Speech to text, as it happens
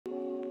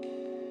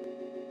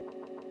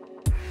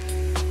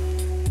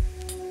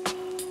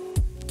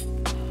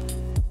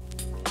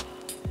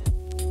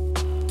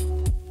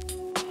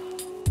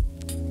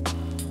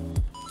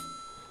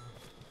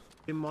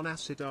I'm on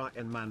acid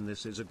and man,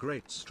 this is a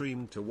great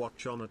stream to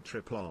watch on a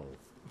trip lol.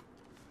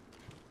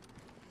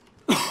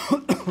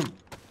 Well,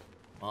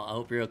 I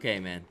hope you're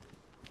okay, man.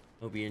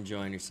 Hope you're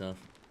enjoying yourself.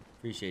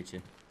 Appreciate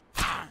you.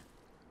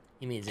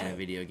 He means in a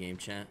video game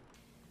chat.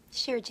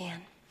 Sure,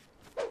 Jan.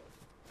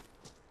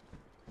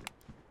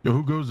 Yo,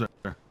 who goes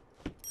there?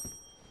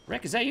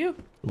 Rick, is that you?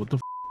 What the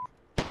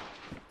f?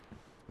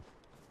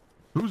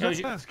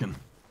 Who's asking?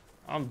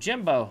 I'm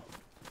Jimbo.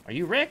 Are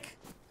you Rick?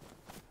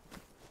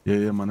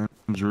 Yeah, my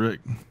name's Rick.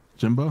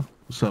 Jimbo?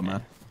 What's up,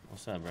 man?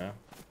 What's up, bro?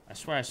 I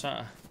swear I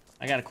saw...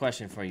 I got a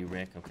question for you,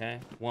 Rick,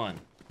 okay? One.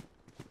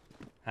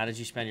 How did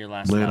you spend your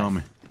last Lay life? it on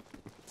me.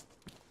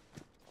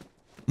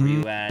 Were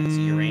you at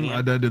Uranium?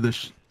 I died to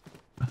this...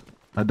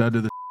 I died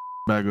to this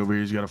bag over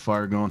here. He's got a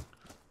fire going.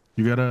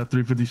 You got a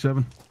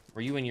 357?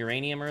 Were you in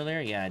Uranium earlier?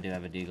 Yeah, I do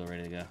have a deagle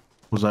ready to go.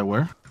 Was I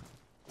where?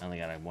 I only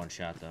got one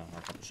shot, though. Or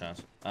a couple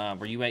shots.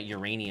 Were you at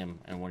Uranium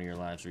in one of your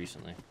lives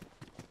recently?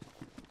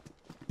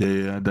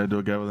 Yeah, I died to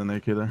a guy with an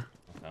AK there.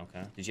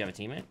 Okay. Did you have a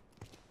teammate?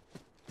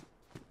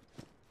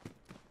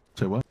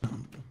 Say what?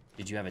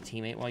 Did you have a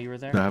teammate while you were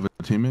there? Did I have a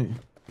teammate?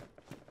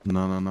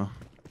 No.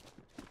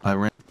 I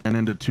ran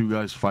into two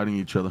guys fighting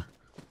each other.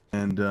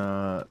 And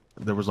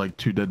there was like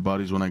 2 dead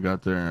bodies when I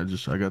got there.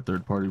 I got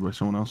third party by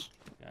someone else.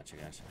 Gotcha.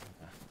 Okay.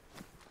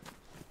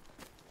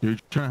 You're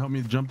trying to help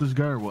me jump this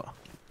guy or what?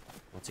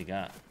 What's he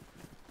got?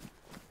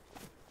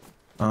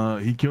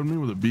 He killed me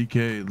with a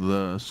BK,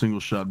 the single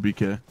shot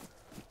BK.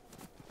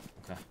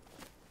 Okay.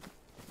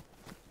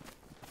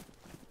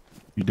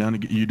 You down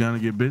to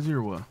get busy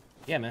or what?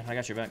 Yeah, man, I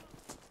got your back.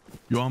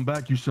 Yo, I'm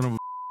back, you son of a.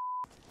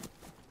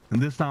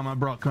 And this time I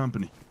brought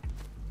company.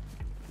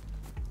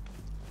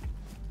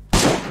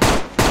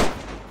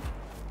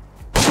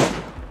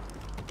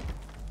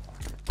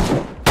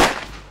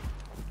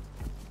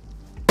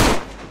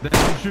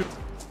 Then shoot.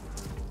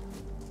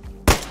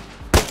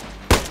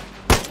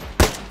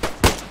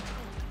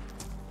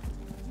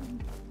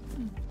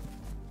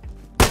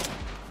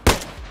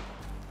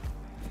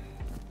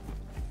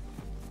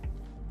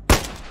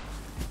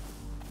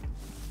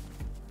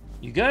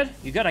 You good?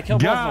 You good? I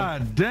killed both of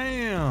them. God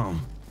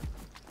damn.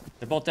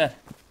 They're both dead.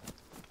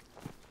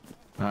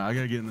 I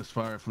gotta get in this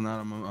fire. If not,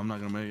 I'm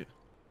not gonna make it.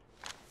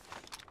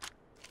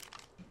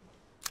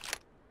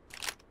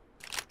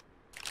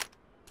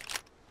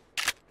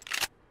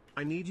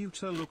 I need you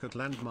to look at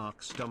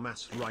landmarks,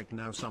 dumbass, right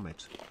now,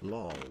 Summit.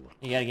 Lol.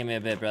 You gotta give me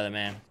a bit, brother,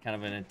 man. Kind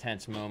of an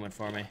intense moment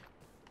for me.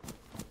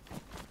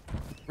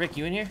 Rick,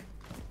 you in here?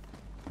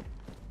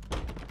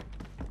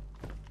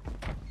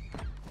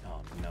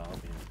 Oh no,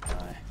 I'm gonna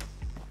die.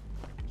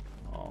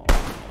 Oh, no.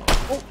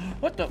 Oh,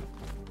 what the?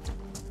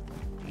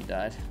 He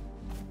died.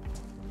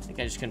 I think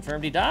I just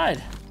confirmed he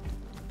died.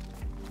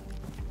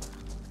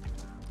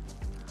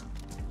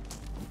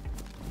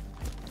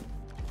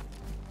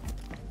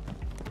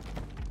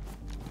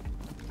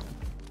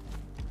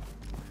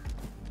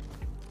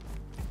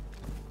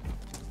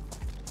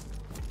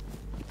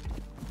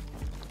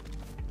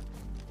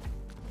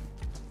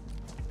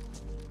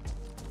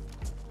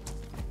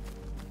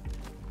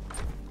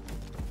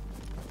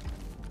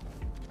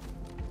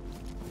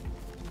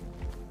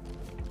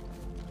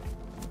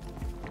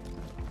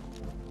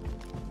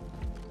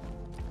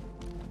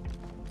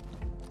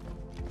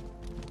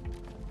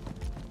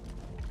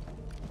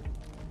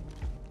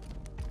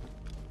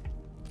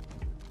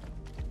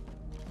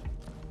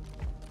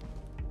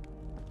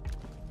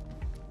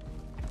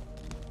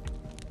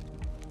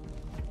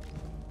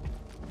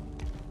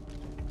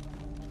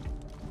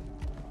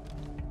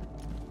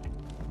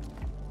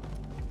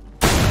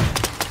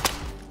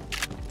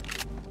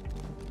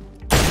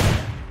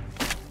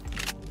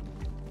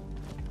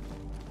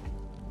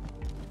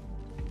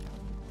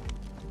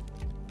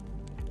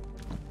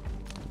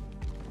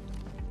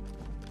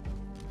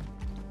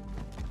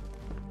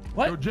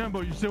 What? Yo,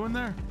 Jimbo, you still in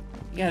there?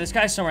 Yeah, this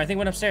guy's somewhere. I think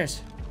went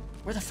upstairs.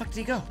 Where the fuck did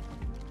he go?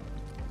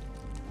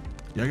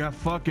 Yeah, I got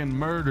fucking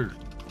murdered.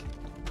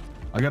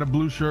 I got a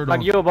blue shirt on.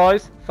 Fuck you,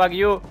 boys. Fuck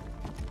you.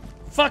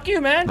 Fuck you,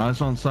 man. Nah,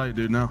 it's on site,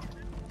 dude, now.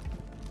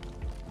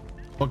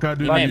 What can I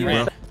do Fuck to you, you,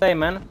 man. bro? Say,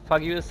 man.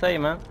 Fuck you, say,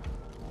 man.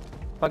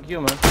 Fuck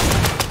you, man.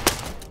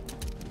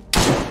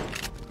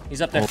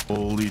 He's up there.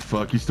 Holy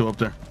fuck, he's still up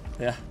there.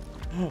 Yeah.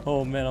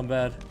 Oh, man, I'm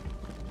bad.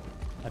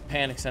 I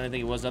panicked 'cause I didn't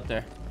think he was up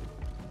there.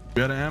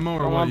 You got an ammo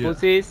or Come what on, yet?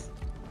 pussies.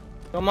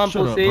 Come on,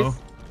 Shut pussies. up,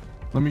 bro.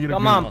 Let me get a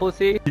Come gun. on,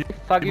 pussy.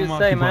 Fuck Keep you, him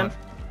say, man.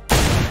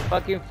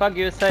 occupied. Fuck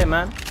you, say,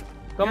 man.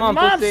 Come Your on,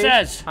 mom pussy.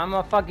 says. I'm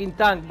a fucking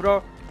tank,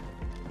 bro.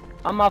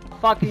 I'm a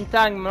fucking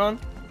tank, man.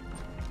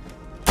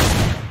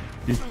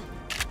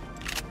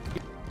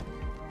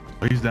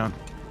 He's down.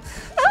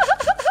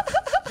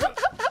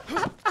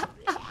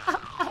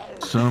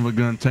 Son of a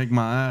gun, take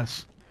my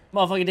ass.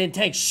 Motherfucker didn't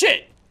take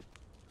shit. I'm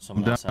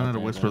Someone down else out at a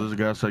there, whisper. bro. There's a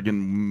guy outside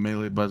getting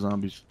meleeed by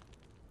zombies.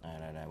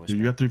 Alright, Dude,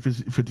 you got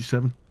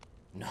 357?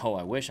 No,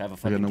 I wish. I have a I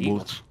fucking got no deagle.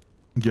 bullets.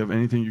 Do you have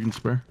anything you can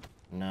spare?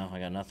 No, I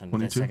got nothing.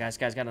 22? This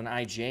guy's got an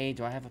IJ.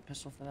 Do I have a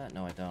pistol for that?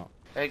 No, I don't.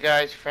 Hey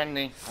guys,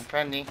 friendly. I'm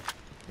friendly.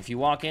 If you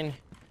walk in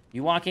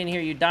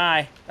here, you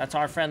die. That's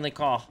our friendly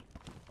call.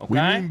 We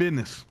Okay? mean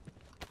business.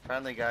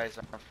 Friendly, guys.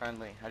 I'm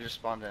friendly. I just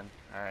spawned in.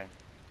 Alright.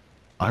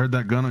 I heard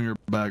that gun on your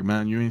back,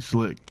 man. You ain't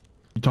slick.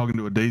 You talking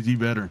to a DayZ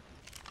veteran.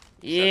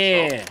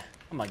 Yeah.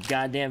 I'm a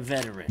goddamn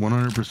veteran.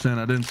 100%.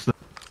 I didn't stop.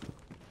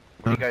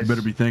 You guys-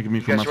 better be thanking me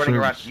You for my guys running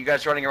around? service. You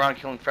guys running around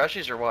killing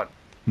freshies or what?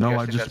 No, You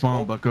guys I think just that's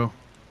spawned, cool? bucko.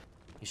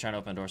 He's trying to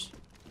open doors.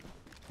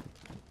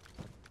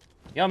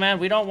 Yo, man,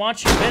 we don't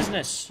want your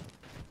business.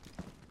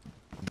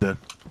 Dead.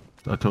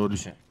 I told you.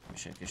 Good shit, good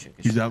shit, good shit,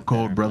 good He's shit. out The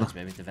cold, veteran brother. Plays,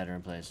 baby, the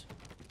veteran plays.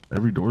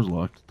 Every door's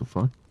locked. What the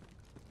fuck?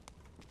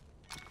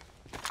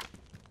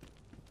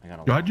 I got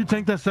a Yo, how'd you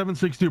tank that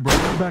 7.62, bro?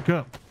 Get back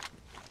up.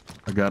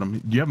 I got him.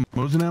 Do you have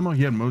Mosin ammo?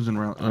 He had Mosin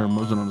round, or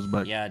Mosin on his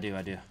back. Yeah, I do,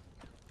 I do. You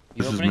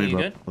This is opening? me, You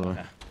by good? the way.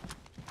 Okay.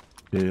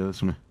 Yeah,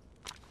 that's me.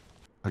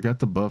 I got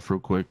the buff real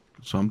quick,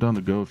 so I'm down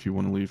to go if you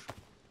want to leave.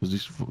 Cause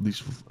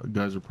these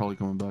guys are probably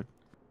coming back.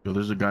 Yo,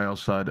 there's a guy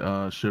outside,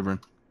 shivering.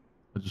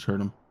 I just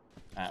heard him.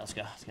 Alright, let's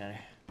go. Let's get out of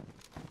here.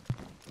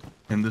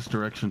 In this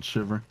direction,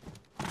 shivering.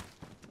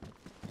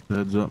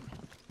 Heads up.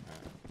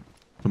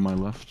 To my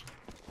left.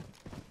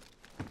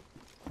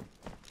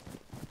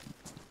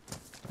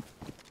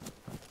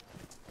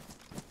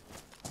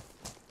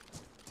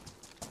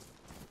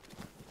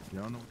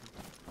 Yeah, I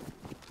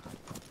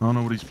don't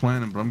know what he's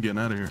planning, but I'm getting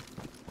out of here.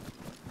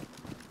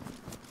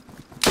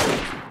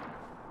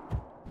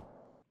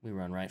 We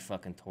run right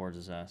fucking towards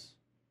his ass.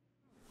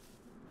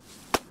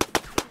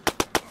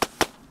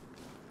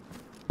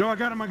 Yo, I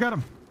got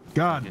him,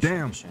 God Good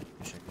damn. Shit,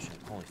 good shit, good shit, good shit.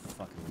 Holy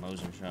fucking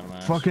Mosin shot him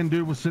ass. Fucking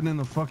dude was sitting in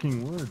the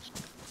fucking woods.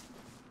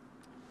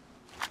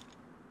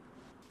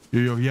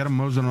 Yo, he had a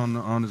Mosin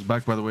on his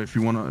back, by the way, if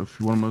you want a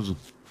Mosin.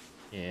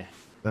 Yeah.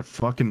 That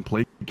fucking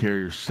plate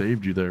carrier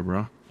saved you there,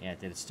 bro. Yeah,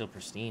 dude, it's still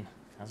pristine.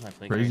 How's my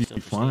plate Crazy still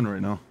flying pristine?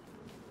 right now.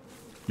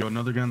 Yo,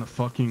 another guy in the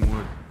fucking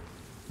wood.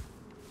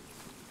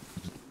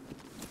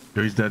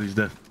 Yo, he's dead, he's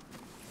dead.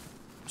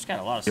 Just got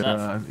a lot of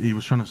stuff. He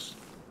was trying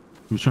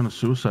to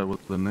suicide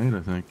with the nade, I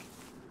think.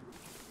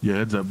 Yeah,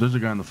 heads up. There's a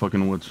guy in the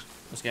fucking woods.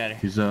 Let's get out of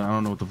here. He's I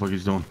don't know what the fuck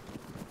he's doing.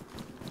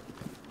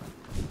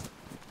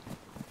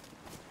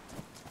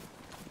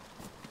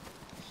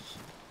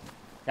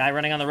 Guy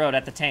running on the road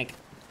at the tank.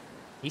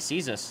 He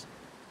sees us.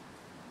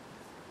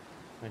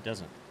 No, he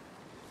doesn't.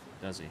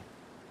 Does he?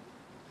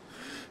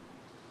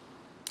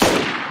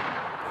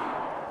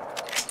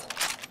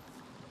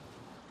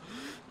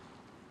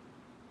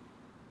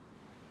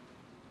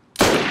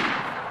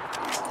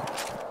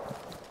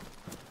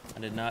 I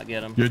did not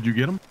get him. Yo, did you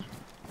get him?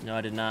 No,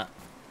 I did not.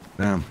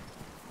 Damn.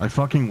 I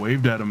fucking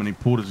waved at him and he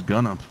pulled his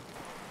gun up.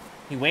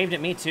 He waved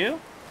at me too?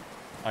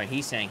 Oh,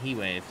 he's saying he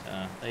waved.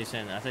 I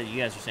thought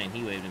you guys were saying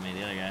he waved at me,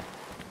 the other guy.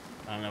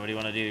 I don't know, what do you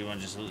want to do? You want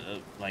to just,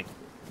 like,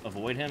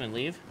 avoid him and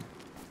leave?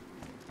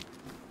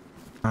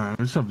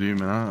 It's up to you,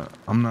 man.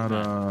 I'm not,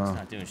 He's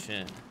not doing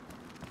shit.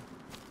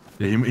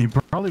 Yeah, he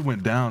probably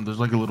went down. There's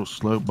like a little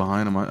slope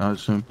behind him, I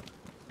assume.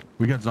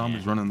 We got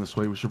zombies running this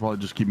way. We should probably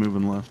just keep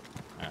moving left.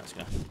 Alright, let's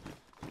go.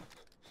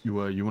 You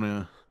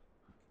wanna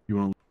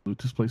loot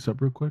this place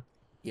up real quick?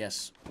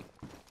 Yes.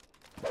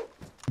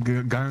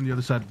 Guy on the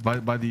other side, by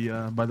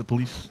the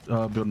police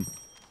building.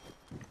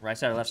 Right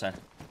side or left side?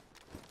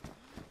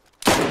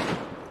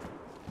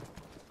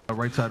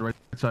 Right side, right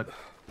side.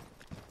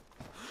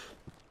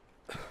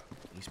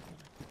 East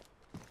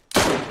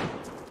building.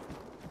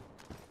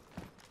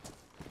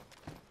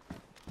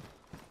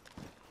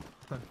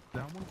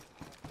 Down one.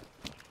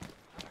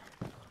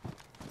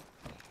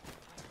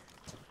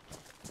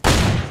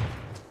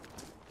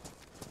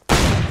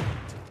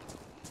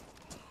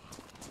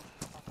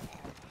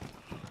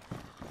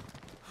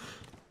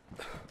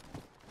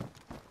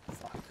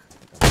 Fuck.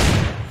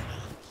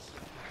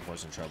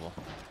 Was in trouble.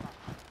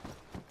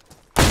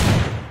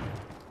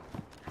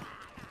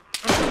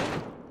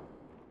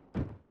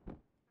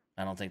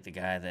 I don't think the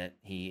guy that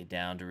he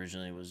downed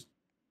originally was.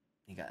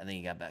 I think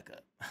he got back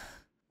up.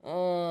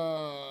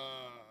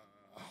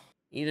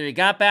 Either he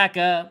got back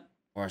up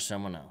or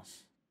someone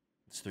else.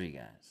 It's 3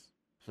 guys.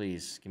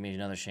 Please give me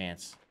another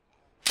chance.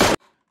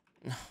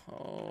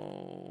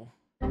 Oh.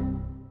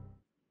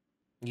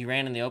 You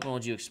ran in the open.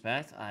 What'd you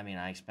expect? I mean,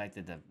 I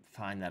expected to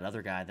find that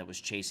other guy that was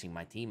chasing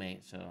my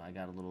teammate, so I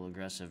got a little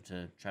aggressive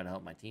to try to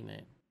help my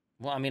teammate.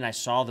 Well, I mean, I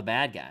saw the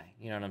bad guy.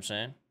 You know what I'm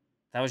saying?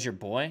 That was your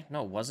boy?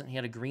 No, it wasn't. He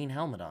had a green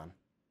helmet on.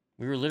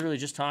 We were literally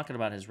just talking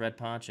about his red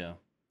poncho.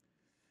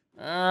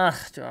 Do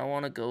I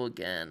want to go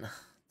again?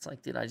 It's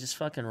like, dude, I just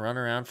fucking run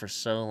around for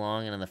so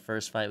long, and in the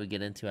first fight we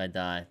get into, I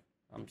die.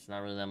 It's not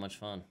really that much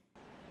fun.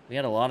 We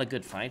had a lot of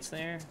good fights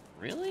there.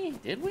 Really?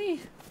 Did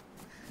we?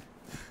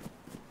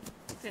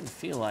 It didn't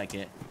feel like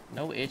it.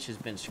 No itch has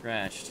been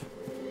scratched.